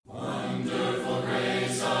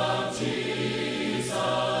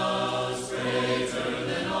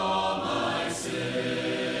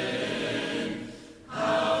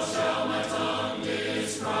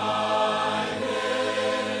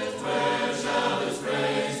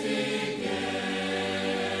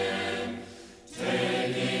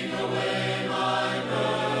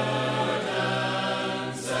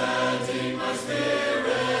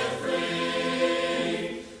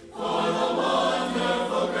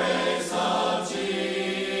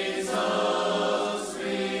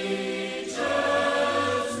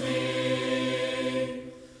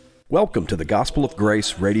Welcome to the Gospel of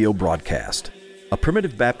Grace radio broadcast, a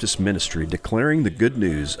Primitive Baptist ministry declaring the good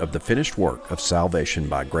news of the finished work of salvation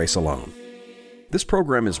by grace alone. This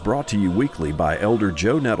program is brought to you weekly by Elder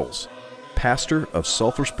Joe Nettles, pastor of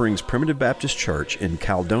Sulphur Springs Primitive Baptist Church in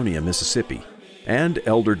Caledonia, Mississippi, and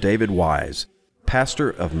Elder David Wise, pastor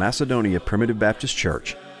of Macedonia Primitive Baptist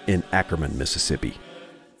Church in Ackerman, Mississippi.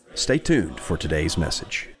 Stay tuned for today's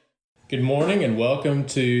message. Good morning and welcome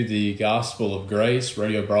to the Gospel of Grace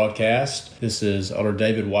radio broadcast. This is Elder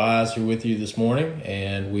David Wise here with you this morning,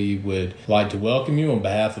 and we would like to welcome you on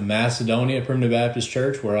behalf of Macedonia Primitive Baptist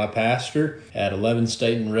Church, where I pastor at 11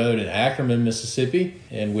 Staten Road in Ackerman, Mississippi.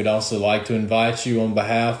 And we'd also like to invite you on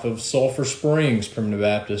behalf of Sulphur Springs Primitive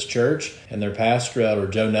Baptist Church and their pastor, Elder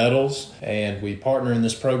Joe Nettles. And we partner in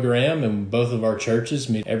this program, and both of our churches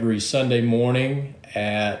meet every Sunday morning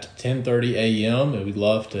at 10:30 a.m. and we'd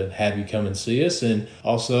love to have you come and see us. And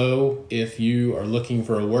also, if you are looking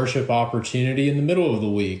for a worship opportunity in the middle of the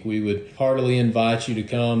week, we would heartily invite you to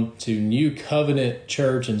come to New Covenant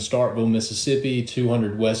Church in Starkville, Mississippi,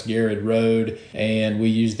 200 West Garrett Road, and we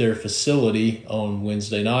use their facility on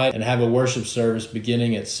Wednesday night and have a worship service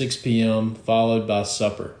beginning at 6 p.m. followed by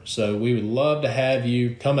supper. So we would love to have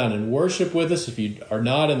you come out and worship with us. If you are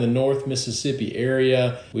not in the North Mississippi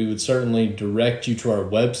area, we would certainly direct you to our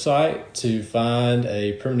website to find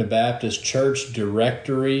a Primitive Baptist church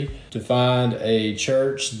directory, to find a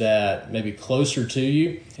church that may be closer to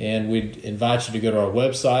you. And we'd invite you to go to our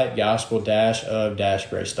website,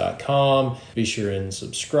 gospel-of-grace.com. Be sure and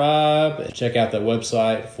subscribe. Check out that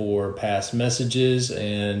website for past messages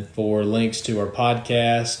and for links to our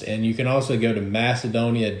podcast. And you can also go to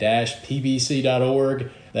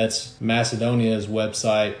macedonia-pbc.org. That's Macedonia's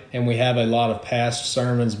website, and we have a lot of past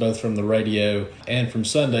sermons, both from the radio and from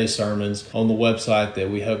Sunday sermons, on the website that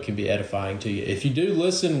we hope can be edifying to you. If you do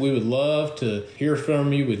listen, we would love to hear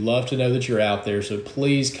from you. We'd love to know that you're out there, so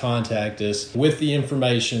please contact us with the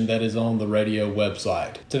information that is on the radio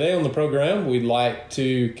website. Today on the program, we'd like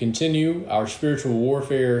to continue our spiritual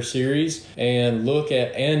warfare series and look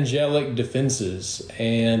at angelic defenses,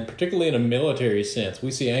 and particularly in a military sense.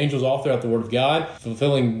 We see angels all throughout the Word of God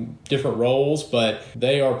fulfilling different roles, but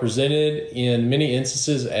they are presented in many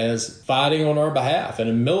instances as fighting on our behalf in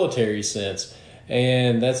a military sense.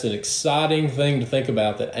 And that's an exciting thing to think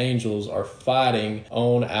about, that angels are fighting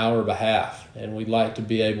on our behalf. And we'd like to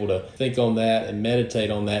be able to think on that and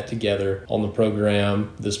meditate on that together on the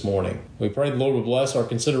program this morning. We pray the Lord will bless our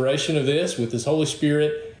consideration of this with His Holy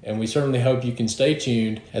Spirit, and we certainly hope you can stay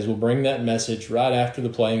tuned as we'll bring that message right after the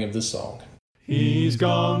playing of this song. He's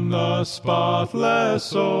gone, the spotless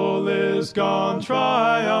soul is gone,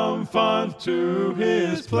 triumphant to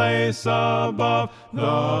his place above.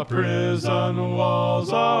 The prison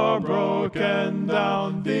walls are broken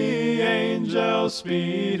down, the angels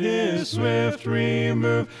speed his swift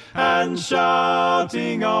remove, and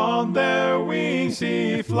shouting on their wings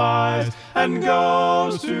he flies, and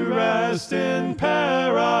goes to rest in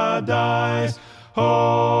paradise.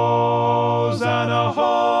 Hosanna,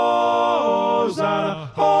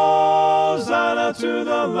 Hosanna, Hosanna to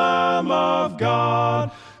the Lamb of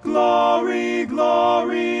God. Glory,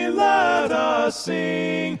 glory, let us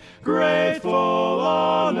sing, grateful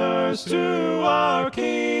honors to our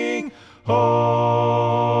King. Hosanna,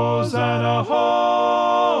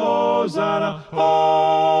 Hosanna,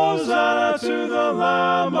 Hosanna to the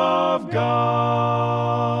Lamb of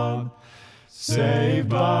God. Saved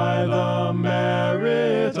by the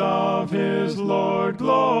merit of his Lord,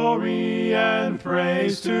 glory and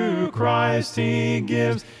praise to Christ he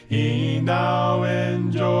gives. He now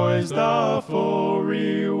enjoys the full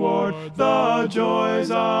reward, the joys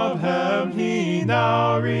of heaven he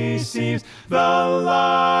now receives. The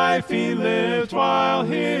life he lived while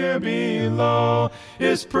here below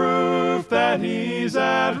is proof that he's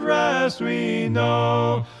at rest, we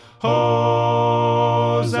know.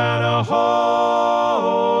 Hosanna,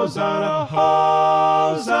 Hosanna,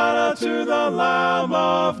 Hosanna to the Lamb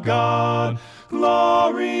of God.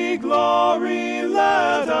 Glory, glory,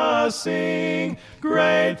 let us sing,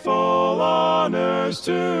 grateful honors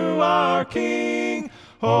to our King.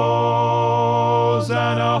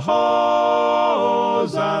 Hosanna,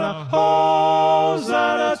 Hosanna,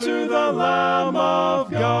 Hosanna to the Lamb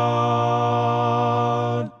of God.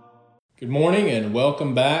 Good morning and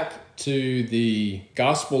welcome back to the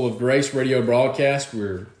Gospel of Grace radio broadcast.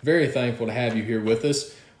 We're very thankful to have you here with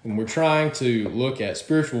us. And we're trying to look at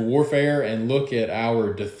spiritual warfare and look at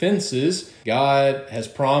our defenses. God has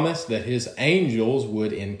promised that His angels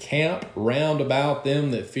would encamp round about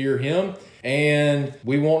them that fear Him. And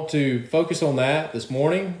we want to focus on that this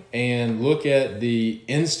morning and look at the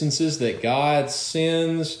instances that God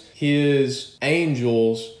sends His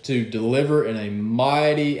angels to deliver in a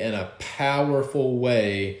mighty and a powerful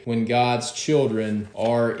way when God's children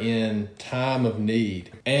are in time of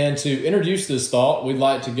need. And to introduce this thought, we'd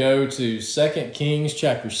like to go to 2 Kings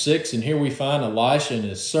chapter 6, and here we find Elisha and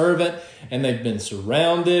his servant, and they've been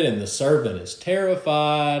surrounded, and the servant is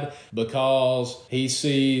terrified because he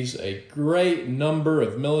sees a great number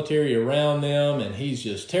of military around them, and he's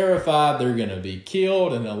just terrified they're going to be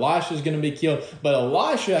killed, and Elisha's going to be killed. But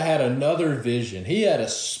Elisha had another vision. He had a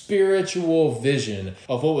spiritual vision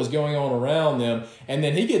of what was going on around them, and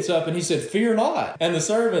then he gets up and he said, "Fear not." And the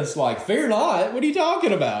servant's like, "Fear not? What are you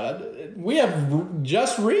talking about? We have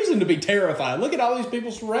just reason to be terrified. Look at all these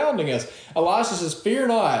people surrounding us." Elisha says, "Fear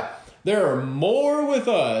not. There are more with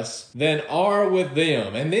us than are with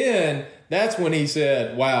them." And then that's when he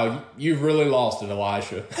said, "Wow, you've really lost it,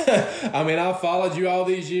 Elisha. I mean, I've followed you all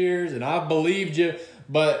these years and I've believed you,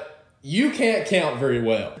 but you can't count very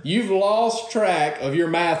well. You've lost track of your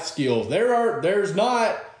math skills. There's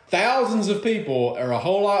not thousands of people or a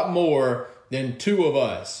whole lot more than two of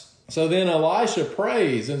us." So then Elisha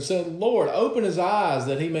prays and said, "Lord, open his eyes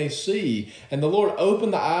that he may see." And the Lord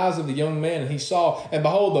opened the eyes of the young man, and he saw, and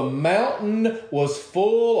behold, the mountain was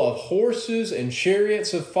full of horses and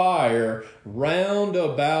chariots of fire round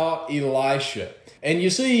about Elisha. And you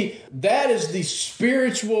see, that is the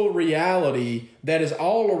spiritual reality that is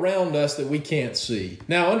all around us that we can't see.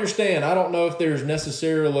 Now, understand, I don't know if there's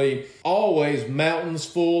necessarily always mountains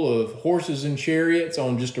full of horses and chariots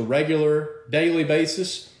on just a regular daily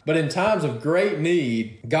basis. But in times of great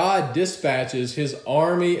need, God dispatches His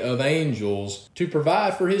army of angels to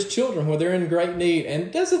provide for His children when they're in great need.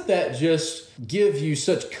 And doesn't that just give you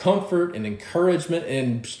such comfort and encouragement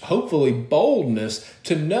and hopefully boldness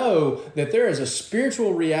to know that there is a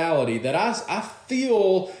spiritual reality that I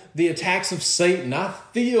feel the attacks of Satan. I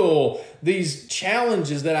feel these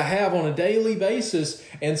challenges that I have on a daily basis.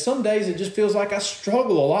 And some days it just feels like I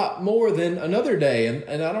struggle a lot more than another day.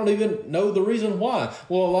 And I don't even know the reason why.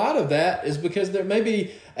 Well, a lot of that is because there may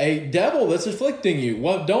be a devil that's afflicting you.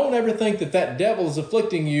 Well, don't ever think that devil is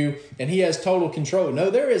afflicting you and he has total control. No,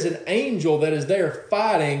 there is an angel that is there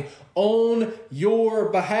fighting on your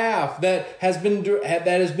behalf that has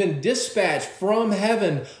been dispatched from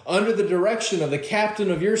heaven under the direction of the captain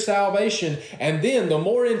of your salvation. And then the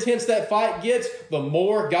more intense that fight gets, the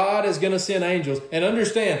more God is going to send angels. And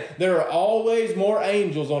understand, there are always more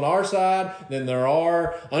angels on our side than there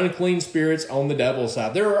are unclean spirits on the devil's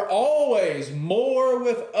side. There are always more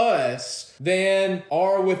with us than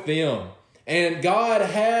are with them. And God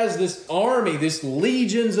has this army, this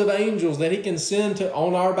legions of angels that He can send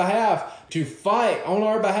on our behalf to fight on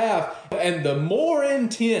our behalf. And the more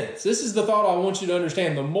intense, this is the thought I want you to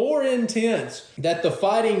understand, the more intense that the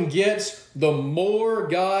fighting gets, the more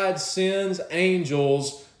God sends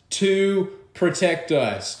angels to protect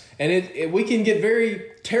us. And we can get very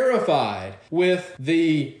terrified with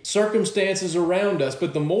the circumstances around us,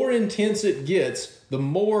 but the more intense it gets, the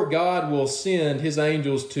more God will send His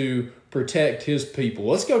angels to protect His people.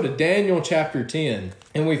 Let's go to Daniel chapter 10.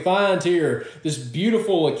 And we find here this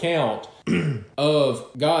beautiful account of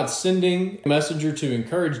God sending a messenger to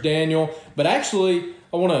encourage Daniel. But actually,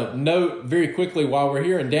 I want to note very quickly while we're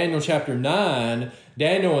here in Daniel chapter 9,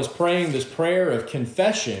 Daniel is praying this prayer of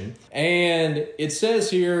confession. And it says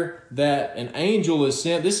here that an angel is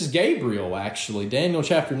sent. This is Gabriel, actually, Daniel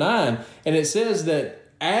chapter 9. And it says that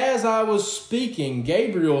as I was speaking,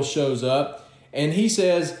 Gabriel shows up and he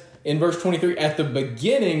says, in verse 23, "At the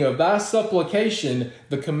beginning of thy supplication,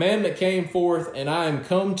 the commandment came forth, and I am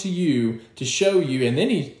come to you to show you." And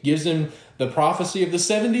then he gives him the prophecy of the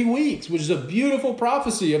 70 weeks, which is a beautiful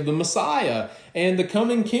prophecy of the Messiah and the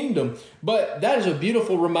coming kingdom. But that is a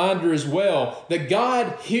beautiful reminder as well that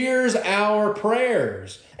God hears our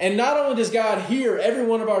prayers. And not only does God hear every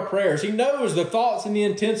one of our prayers, He knows the thoughts and the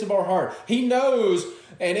intents of our heart. He knows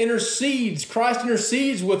and intercedes. Christ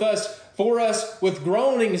intercedes with us, for us, with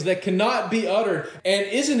groanings that cannot be uttered. And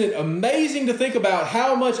isn't it amazing to think about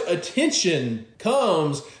how much attention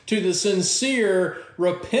comes to the sincere,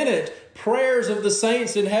 repentant prayers of the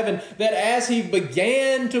saints in heaven, that as he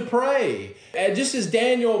began to pray, and just as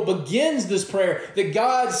Daniel begins this prayer, that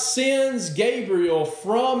God sends Gabriel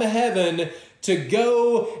from heaven to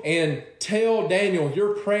go and tell Daniel,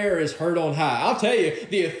 your prayer is heard on high. I'll tell you,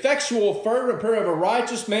 the effectual fervent prayer of a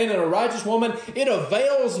righteous man and a righteous woman, it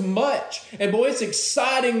avails much. And boy, it's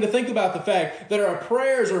exciting to think about the fact that our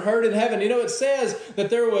prayers are heard in heaven. You know, it says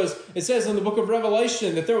in the book of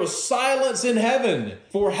Revelation that there was silence in heaven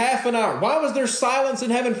for half an hour. Why was there silence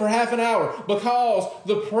in heaven for half an hour? Because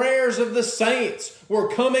the prayers of the saints were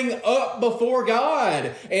coming up before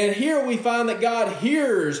God. And here we find that God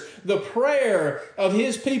hears the prayer of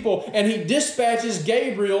his people, and he dispatches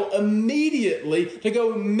Gabriel immediately to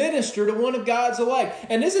go minister to one of God's elect.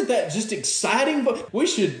 And isn't that just exciting? We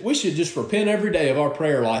should just repent every day of our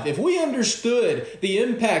prayer life. If we understood the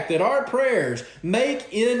impact that our prayers make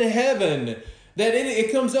in heaven, that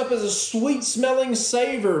it comes up as a sweet-smelling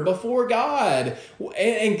savor before God.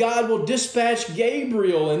 And God will dispatch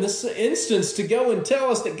Gabriel in this instance to go and tell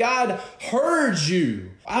us that God heard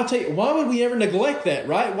you. I'll tell you, why would we ever neglect that,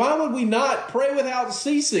 right? Why would we not pray without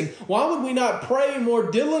ceasing? Why would we not pray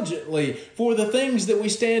more diligently for the things that we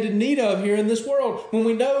stand in need of here in this world when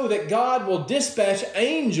we know that God will dispatch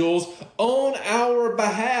angels on our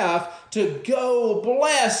behalf to go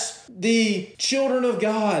bless the children of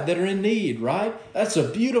God that are in need, right? That's a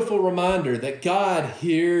beautiful reminder that God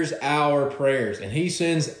hears our prayers, and he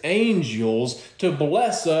sends angels to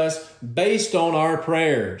bless us based on our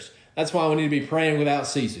prayers. That's why we need to be praying without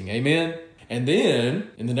ceasing. Amen? And then,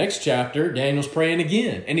 in the next chapter, Daniel's praying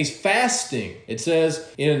again, and he's fasting. It says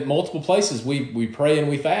in multiple places, we pray and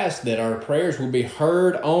we fast that our prayers will be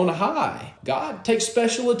heard on high. God takes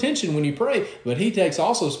special attention when you pray, but he takes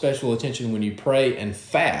also special attention when you pray and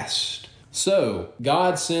fast. So,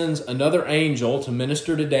 God sends another angel to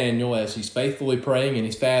minister to Daniel as he's faithfully praying and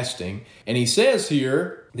he's fasting. And he says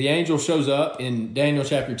here, the angel shows up in Daniel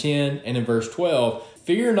chapter 10 and in verse 12,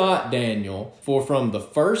 "Fear not, Daniel, for from the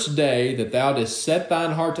first day that thou didst set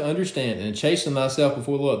thine heart to understand and chasten thyself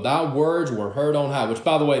before the Lord, thy words were heard on high." Which,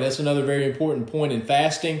 by the way, that's another very important point in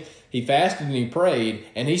fasting. He fasted and he prayed,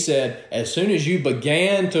 and he said, as soon as you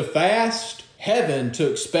began to fast, heaven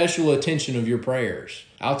took special attention of your prayers.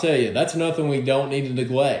 I'll tell you, that's nothing we don't need to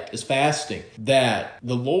neglect, is fasting. That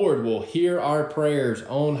the Lord will hear our prayers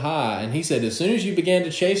on high. And he said, as soon as you began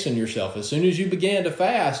to chasten yourself, as soon as you began to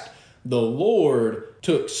fast, the Lord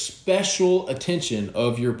took special attention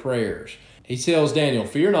of your prayers. He tells Daniel,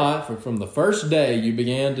 fear not, for from the first day you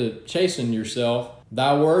began to chasten yourself,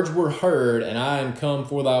 thy words were heard, and I am come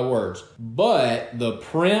for thy words. But the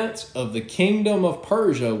prince of the kingdom of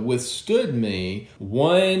Persia withstood me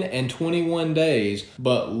 21 days.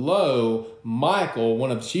 But lo, Michael, one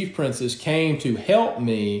of the chief princes, came to help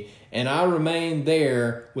me, and I remained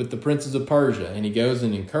there with the princes of Persia. And he goes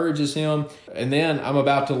and encourages him. And then I'm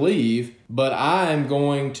about to leave, but I am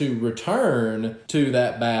going to return to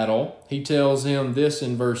that battle. He tells him this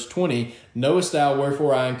in verse 20, knowest thou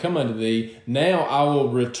wherefore I am come unto thee? Now I will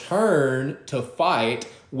return to fight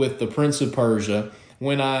with the prince of Persia.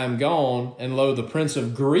 When I am gone, and lo, the prince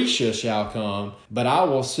of Grecia shall come, but I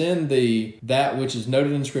will send thee that which is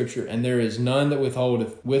noted in Scripture, and there is none that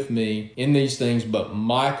withholdeth with me in these things, but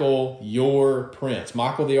Michael, your prince.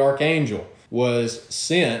 Michael the archangel was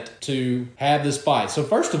sent to have this fight. So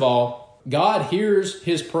first of all, God hears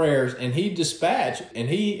his prayers, and he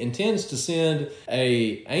intends to send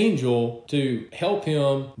an angel to help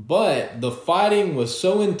him, but the fighting was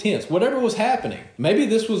so intense. Whatever was happening, maybe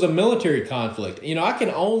this was a military conflict. You know, I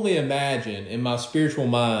can only imagine in my spiritual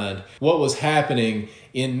mind what was happening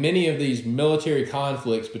in many of these military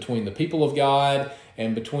conflicts between the people of God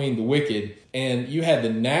and between the wicked. And you had the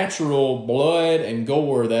natural blood and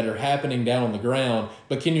gore that are happening down on the ground.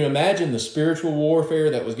 But can you imagine the spiritual warfare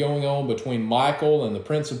that was going on between Michael and the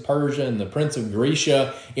prince of Persia and the prince of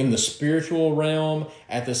Grecia in the spiritual realm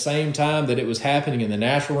at the same time that it was happening in the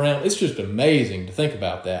natural realm? It's just amazing to think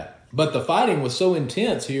about that. But the fighting was so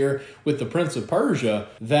intense here with the prince of Persia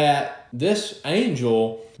that this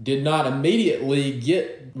angel did not immediately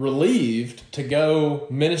get relieved to go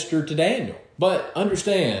minister to Daniel. But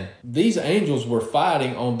understand, these angels were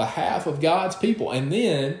fighting on behalf of God's people. And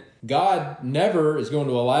then God never is going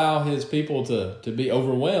to allow his people to be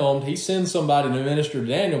overwhelmed. He sends somebody to minister to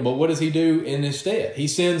Daniel, but what does he do in his stead? He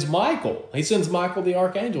sends Michael. He sends Michael the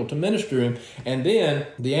archangel to minister to him. And then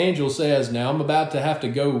the angel says, now I'm about to have to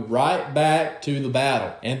go right back to the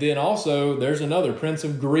battle. And then also there's another prince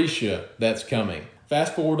of Grecia that's coming.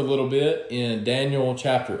 Fast forward a little bit in Daniel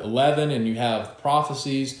chapter 11, and you have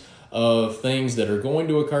prophecies of things that are going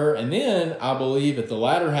to occur. And then I believe at the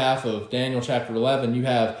latter half of Daniel chapter 11, you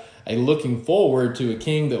have a looking forward to a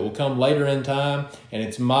king that will come later in time. And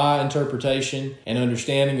it's my interpretation and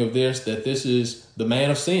understanding of this, that this is the man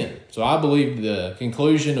of sin. So I believe the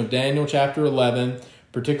conclusion of Daniel chapter 11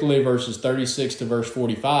 particularly verses 36 to verse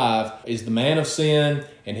 45, is the man of sin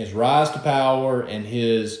and his rise to power and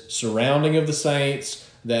his surrounding of the saints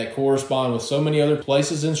that correspond with so many other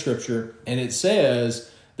places in Scripture. And it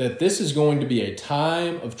says that this is going to be a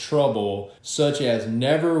time of trouble such as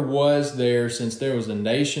never was there since there was a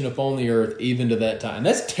nation upon the earth, even to that time.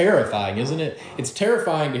 That's terrifying, isn't it? It's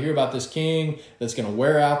terrifying to hear about this king that's going to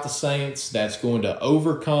wear out the saints, that's going to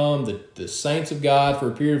overcome the saints of God for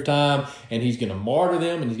a period of time, and he's going to martyr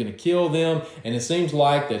them, and he's going to kill them, and it seems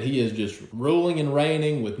like that he is just ruling and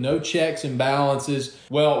reigning with no checks and balances.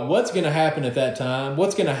 Well, what's going to happen at that time?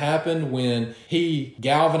 What's going to happen when he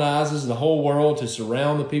galvanizes the whole world to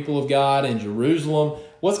surround the people of God in Jerusalem?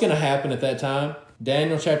 What's going to happen at that time?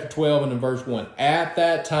 Daniel chapter 12 and in verse 1. At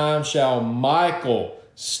that time shall Michael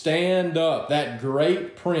stand up, that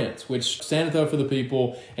great prince, which standeth up for the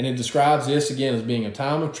people. And it describes this again as being a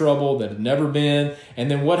time of trouble that had never been.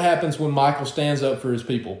 And then what happens when Michael stands up for his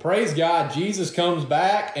people? Praise God, Jesus comes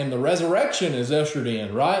back and the resurrection is ushered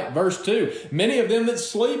in, right? Verse 2, many of them that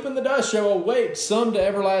sleep in the dust shall awake, some to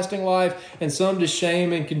everlasting life and some to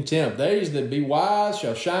shame and contempt. These that be wise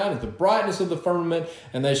shall shine at the brightness of the firmament,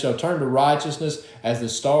 and they shall turn to righteousness as the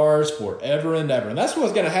stars forever and ever. And that's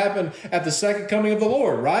what's going to happen at the second coming of the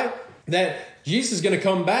Lord, right? That Jesus is going to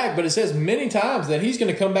come back, but it says many times that he's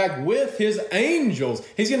going to come back with his angels.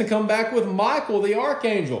 He's going to come back with Michael, the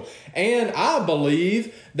archangel. And I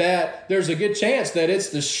believe that there's a good chance that it's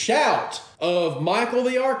the shout of Michael,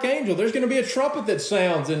 the archangel. There's going to be a trumpet that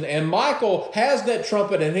sounds, and Michael has that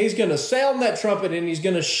trumpet, and he's going to sound that trumpet, and he's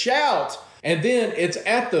going to shout. And then it's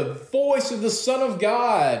at the voice of the Son of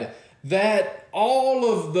God that all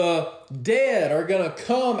of the dead are going to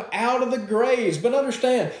come out of the graves. But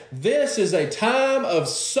understand, this is a time of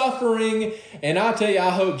suffering, and I tell you, I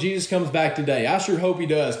hope Jesus comes back today. I sure hope he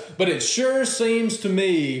does. But it sure seems to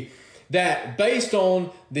me that based on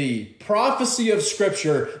the prophecy of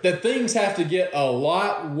Scripture, that things have to get a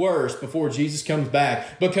lot worse before Jesus comes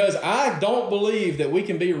back, because I don't believe that we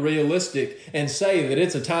can be realistic and say that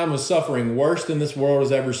it's a time of suffering worse than this world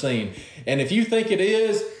has ever seen. And if you think it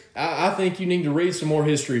is, I think you need to read some more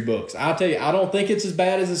history books. I'll tell you, I don't think it's as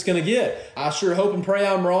bad as it's going to get. I sure hope and pray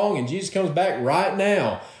I'm wrong and Jesus comes back right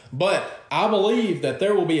now. But I believe that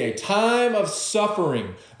there will be a time of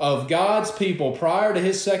suffering of God's people prior to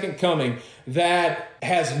his second coming that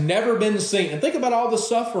has never been seen. And think about all the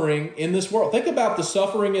suffering in this world. Think about the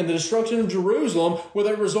suffering and the destruction of Jerusalem, where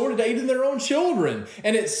they resorted to eating their own children.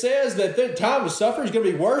 And it says that the time of suffering is going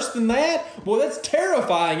to be worse than that. Well, that's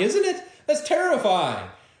terrifying, isn't it? That's terrifying.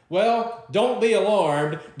 Well, don't be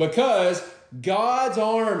alarmed, because God's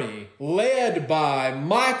army, led by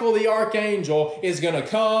Michael the archangel, is going to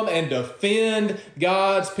come and defend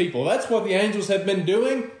God's people. That's what the angels have been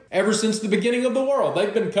doing ever since the beginning of the world.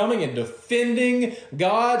 They've been coming and defending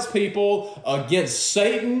God's people against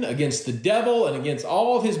Satan, against the devil, and against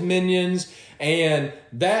all of his minions. And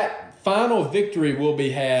that final victory will be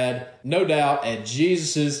had, no doubt, at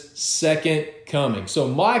Jesus' second coming. So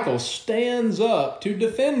Michael stands up to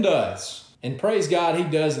defend us. And praise God, he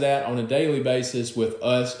does that on a daily basis with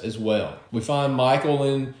us as well. We find Michael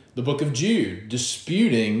in the book of Jude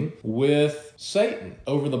disputing with Satan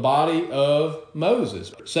over the body of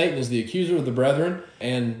Moses. Satan is the accuser of the brethren,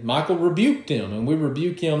 and Michael rebuked him. And we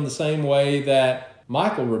rebuke him the same way that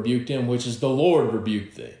Michael rebuked him, which is the Lord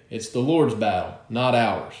rebuked thee. It's the Lord's battle, not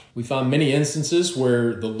ours. We find many instances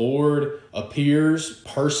where the Lord appears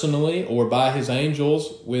personally or by his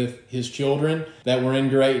angels with his children that were in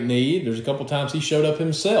great need. There's a couple times he showed up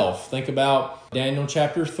himself. Think about Daniel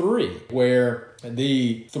chapter 3, where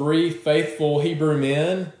the three faithful Hebrew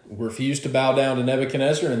men refused to bow down to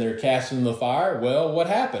Nebuchadnezzar and they're cast into the fire. Well, what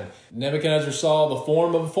happened? Nebuchadnezzar saw the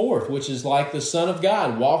form of a fourth, which is like the Son of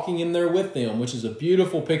God, walking in there with them, which is a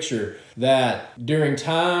beautiful picture that during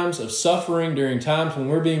times of suffering, during times when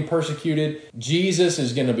we're being persecuted, Jesus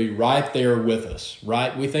is going to be right there with us,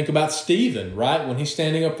 right? We think about Stephen, right? When he's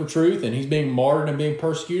standing up for truth and he's being martyred and being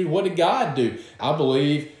persecuted, what did God do? I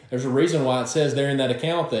believe there's a reason why it says there in that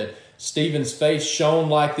account that Stephen's face shone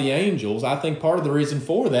like the angels. I think part of the reason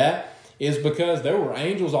for that is because there were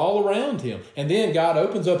angels all around him. And then God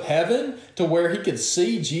opens up heaven to where he could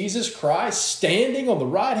see Jesus Christ standing on the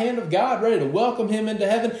right hand of God, ready to welcome him into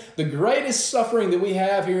heaven. The greatest suffering that we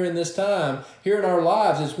have here in this time, here in our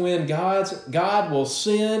lives, is when God will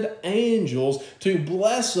send angels to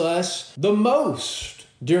bless us the most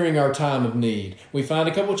during our time of need. We find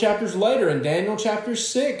a couple chapters later in Daniel chapter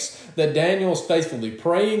 6 that Daniel is faithfully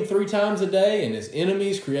praying 3 times a day, and his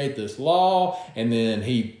enemies create this law, and then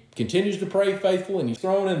he continues to pray faithful and he's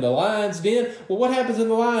thrown in the lion's den. Well, what happens in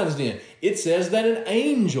the lion's den? It says that an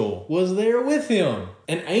angel was there with him.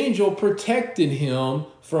 An angel protected him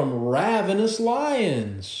from ravenous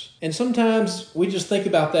lions. And sometimes we just think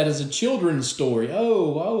about that as a children's story.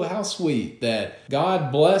 Oh, how sweet that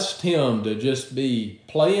God blessed him to just be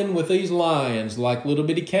playing with these lions like little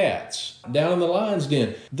bitty cats down in the lion's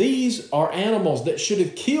den. These are animals that should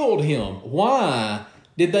have killed him. Why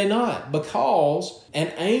did they not? Because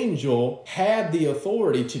an angel had the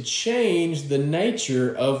authority to change the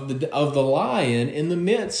nature of the lion in the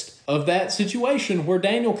midst of that situation where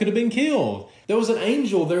Daniel could have been killed. There was an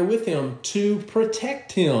angel there with him to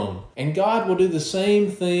protect him. And God will do the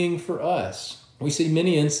same thing for us. We see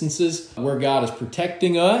many instances where God is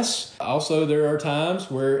protecting us. Also, there are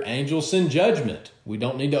times where angels send judgment. We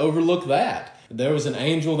don't need to overlook that. There was an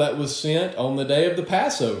angel that was sent on the day of the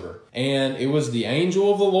Passover, and it was the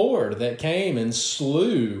angel of the Lord that came and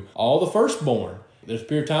slew all the firstborn. There's a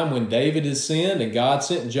period of time when David is sinned and God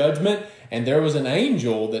sent judgment, and there was an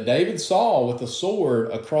angel that David saw with a sword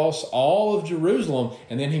across all of Jerusalem,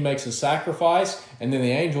 and then he makes a sacrifice, and then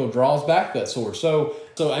the angel draws back that sword. So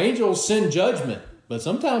angels send judgment, but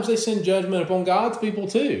sometimes they send judgment upon God's people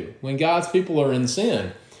too, when God's people are in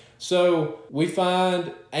sin. So we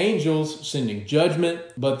find angels sending judgment,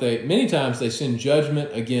 but many times they send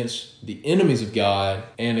judgment against the enemies of God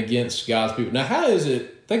and against God's people. Now, how is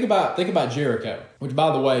it? Think about Jericho, which,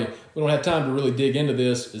 by the way, we don't have time to really dig into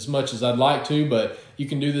this as much as I'd like to, but you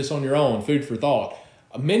can do this on your own, food for thought.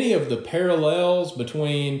 Many of the parallels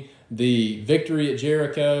between the victory at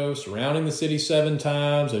Jericho, surrounding the city 7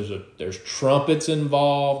 times, there's trumpets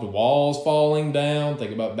involved, walls falling down.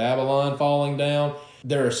 Think about Babylon falling down.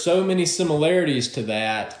 There are so many similarities to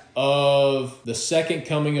that of the second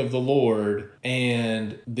coming of the Lord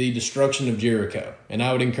and the destruction of Jericho. And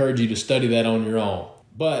I would encourage you to study that on your own.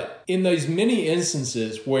 But in those many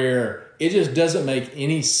instances where it just doesn't make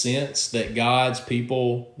any sense that God's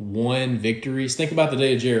people won victories, think about the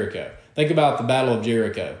day of Jericho. Think about the Battle of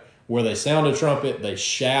Jericho, where they sound a trumpet, they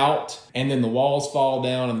shout, and then the walls fall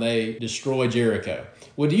down and they destroy Jericho.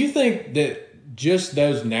 Well, do you think that just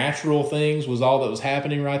those natural things was all that was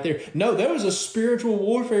happening right there? No, there was a spiritual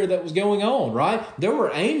warfare that was going on, right? There were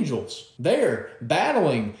angels there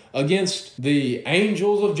battling against the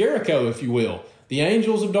angels of Jericho, if you will, the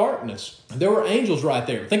angels of darkness. There were angels right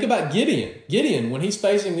there. Think about Gideon. Gideon, when he's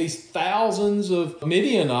facing these thousands of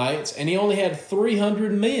Midianites, and he only had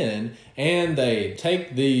 300 men, and they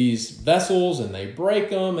take these vessels and they break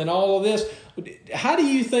them and all of this. How do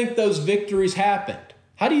you think those victories happened?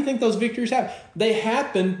 How do you think those victories happen? They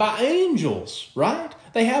happened by angels, right?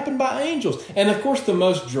 They happened by angels. And of course, the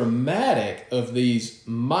most dramatic of these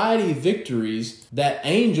mighty victories that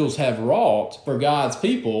angels have wrought for God's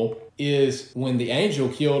people is when the angel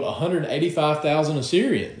killed 185,000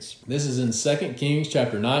 Assyrians. This is in 2 Kings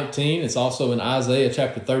chapter 19. It's also in Isaiah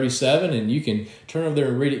chapter 37, and you can turn over there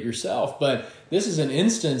and read it yourself. But this is an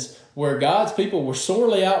instance where God's people were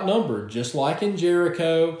sorely outnumbered, just like in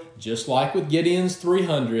Jericho, just like with Gideon's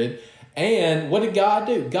 300. And what did God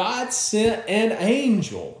do? God sent an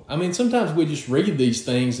angel. I mean, sometimes we just read these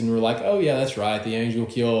things and we're like, oh yeah, that's right. The angel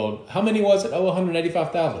killed, how many was it?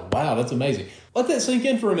 185,000. Wow, that's amazing. Let that sink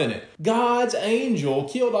in for a minute. God's angel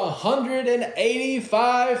killed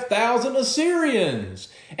 185,000 Assyrians.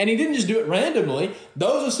 And he didn't just do it randomly.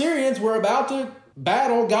 Those Assyrians were about to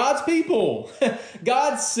battle God's people.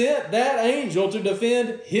 God sent that angel to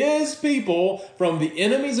defend his people from the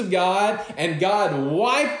enemies of God, and God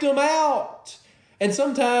wiped them out. And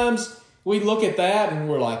sometimes we look at that and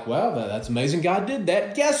we're like, well, that's amazing God did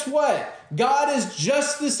that. Guess what? God is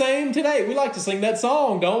just the same today. We like to sing that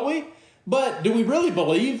song, don't we? But do we really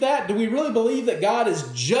believe that? Do we really believe that God is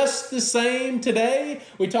just the same today?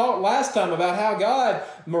 We talked last time about how God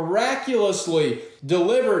miraculously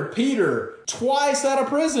delivered Peter twice out of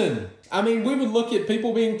prison. I mean, we would look at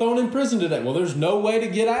people being thrown in prison today. Well, there's no way to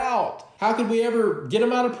get out. How could we ever get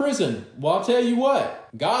them out of prison? Well, I'll tell you what.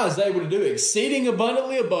 God is able to do exceeding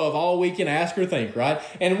abundantly above all we can ask or think, right?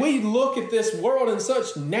 And we look at this world in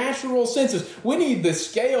such natural senses. We need the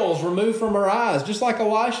scales removed from our eyes, just like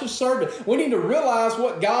Elisha's servant. We need to realize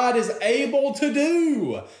what God is able to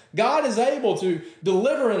do. God is able to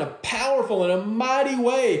deliver in a powerful and a mighty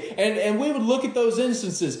way. And we would look at those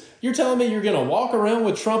instances. You're telling me you're going to walk around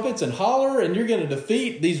with trumpets and holler and you're going to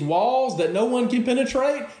defeat these walls that no one can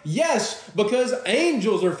penetrate? Yes, Yes, because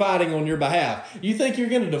angels are fighting on your behalf. You think you're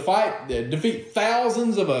going to defeat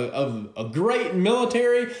thousands of a great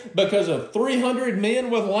military because of 300 men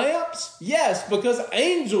with lamps? Yes, because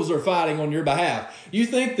angels are fighting on your behalf. You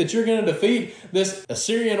think that you're going to defeat this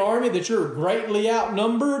Assyrian army, that you're greatly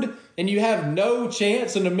outnumbered and you have no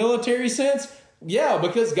chance in a military sense? Yeah,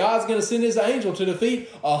 because God's going to send his angel to defeat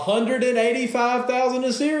 185,000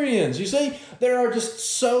 Assyrians. You see, there are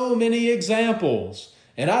just so many examples.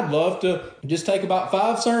 And I'd love to just take about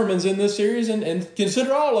 5 sermons in this series and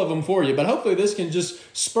consider all of them for you. But hopefully this can just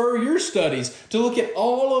spur your studies to look at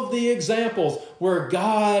all of the examples where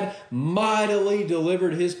God mightily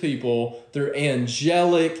delivered his people through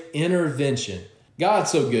angelic intervention.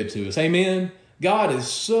 God's so good to us. Amen? God is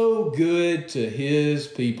so good to his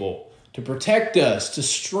people, to protect us, to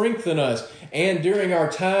strengthen us, and during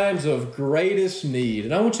our times of greatest need.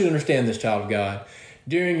 And I want you to understand this, child of God.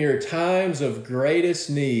 During your times of greatest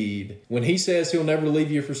need, when he says he'll never leave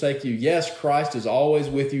you or forsake you, yes, Christ is always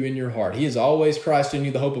with you in your heart. He is always Christ in you,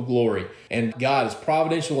 the hope of glory. And God is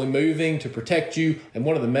providentially moving to protect you. And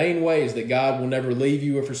one of the main ways that God will never leave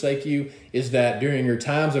you or forsake you is that during your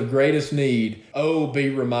times of greatest need, be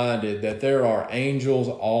reminded that there are angels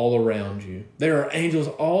all around you. There are angels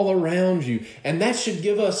all around you. And that should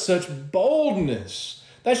give us such boldness.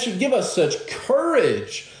 That should give us such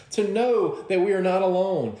courage to know that we are not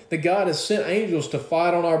alone, that God has sent angels to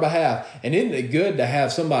fight on our behalf. And isn't it good to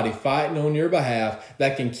have somebody fighting on your behalf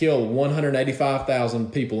that can kill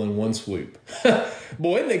 185,000 people in one swoop?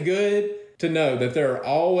 Boy, isn't it good to know that there are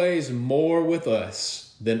always more with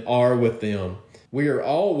us than are with them. We are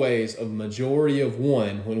always a majority of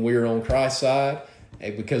one when we are on Christ's side,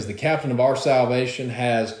 because the captain of our salvation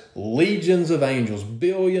has legions of angels,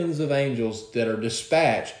 billions of angels that are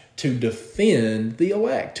dispatched to defend the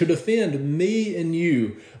elect, to defend me and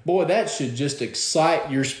you. Boy, that should just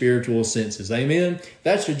excite your spiritual senses. Amen?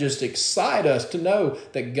 That should just excite us to know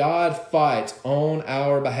that God fights on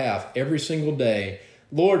our behalf every single day.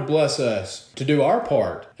 Lord, bless us to do our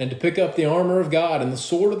part and to pick up the armor of God and the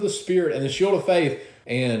sword of the Spirit and the shield of faith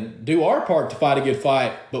and do our part to fight a good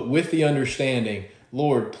fight, but with the understanding,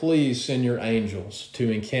 Lord, please send your angels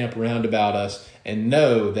to encamp round about us, and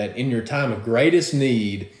know that in your time of greatest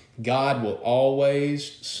need, God will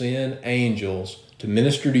always send angels to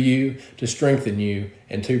minister to you, to strengthen you,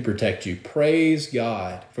 and to protect you. Praise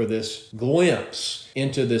God for this glimpse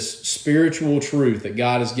into this spiritual truth that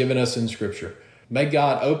God has given us in Scripture. May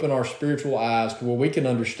God open our spiritual eyes to where we can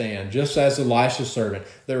understand, just as Elisha's servant,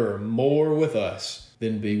 there are more with us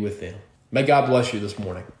than be with them. May God bless you this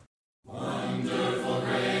morning. Wonderful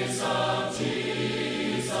grace of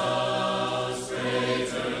Jesus,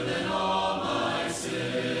 greater than all my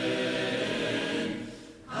sin.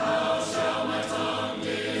 How shall my tongue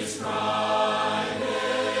describe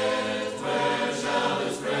it? Where shall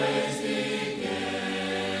its praise begin?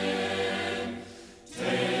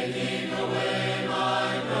 Taking away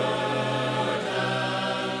my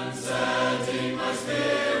burden, setting my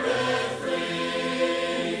spirit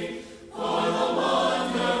free. For the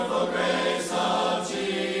wonderful grace of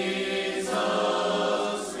Jesus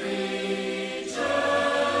reaches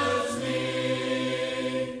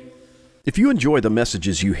me. If you enjoy the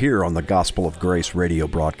messages you hear on the Gospel of Grace radio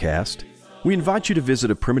broadcast, we invite you to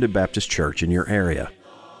visit a Primitive Baptist church in your area.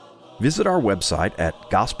 Visit our website at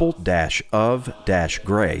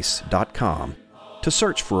gospel-of-grace.com to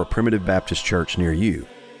search for a Primitive Baptist church near you,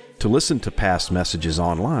 to listen to past messages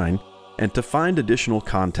online, and to find additional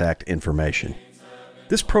contact information.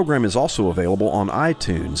 This program is also available on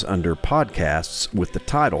iTunes under Podcasts with the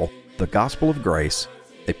title, The Gospel of Grace,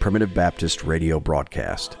 a Primitive Baptist radio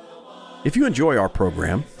broadcast. If you enjoy our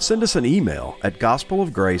program, send us an email at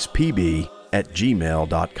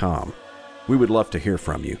gospelofgracepb@gmail.com. We would love to hear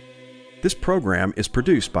from you. This program is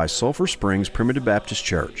produced by Sulphur Springs Primitive Baptist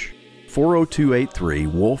Church, 40283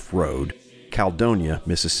 Wolf Road, Caledonia,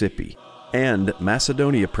 Mississippi, and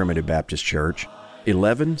Macedonia Primitive Baptist Church,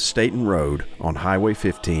 11 Staten Road on Highway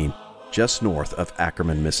 15, just north of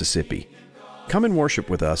Ackerman, Mississippi. Come and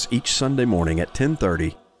worship with us each Sunday morning at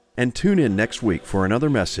 10:30, and tune in next week for another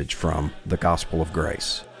message from the Gospel of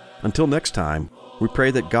Grace. Until next time, we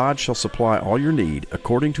pray that God shall supply all your need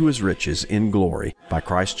according to His riches in glory by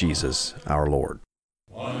Christ Jesus our Lord.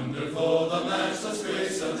 Wonderful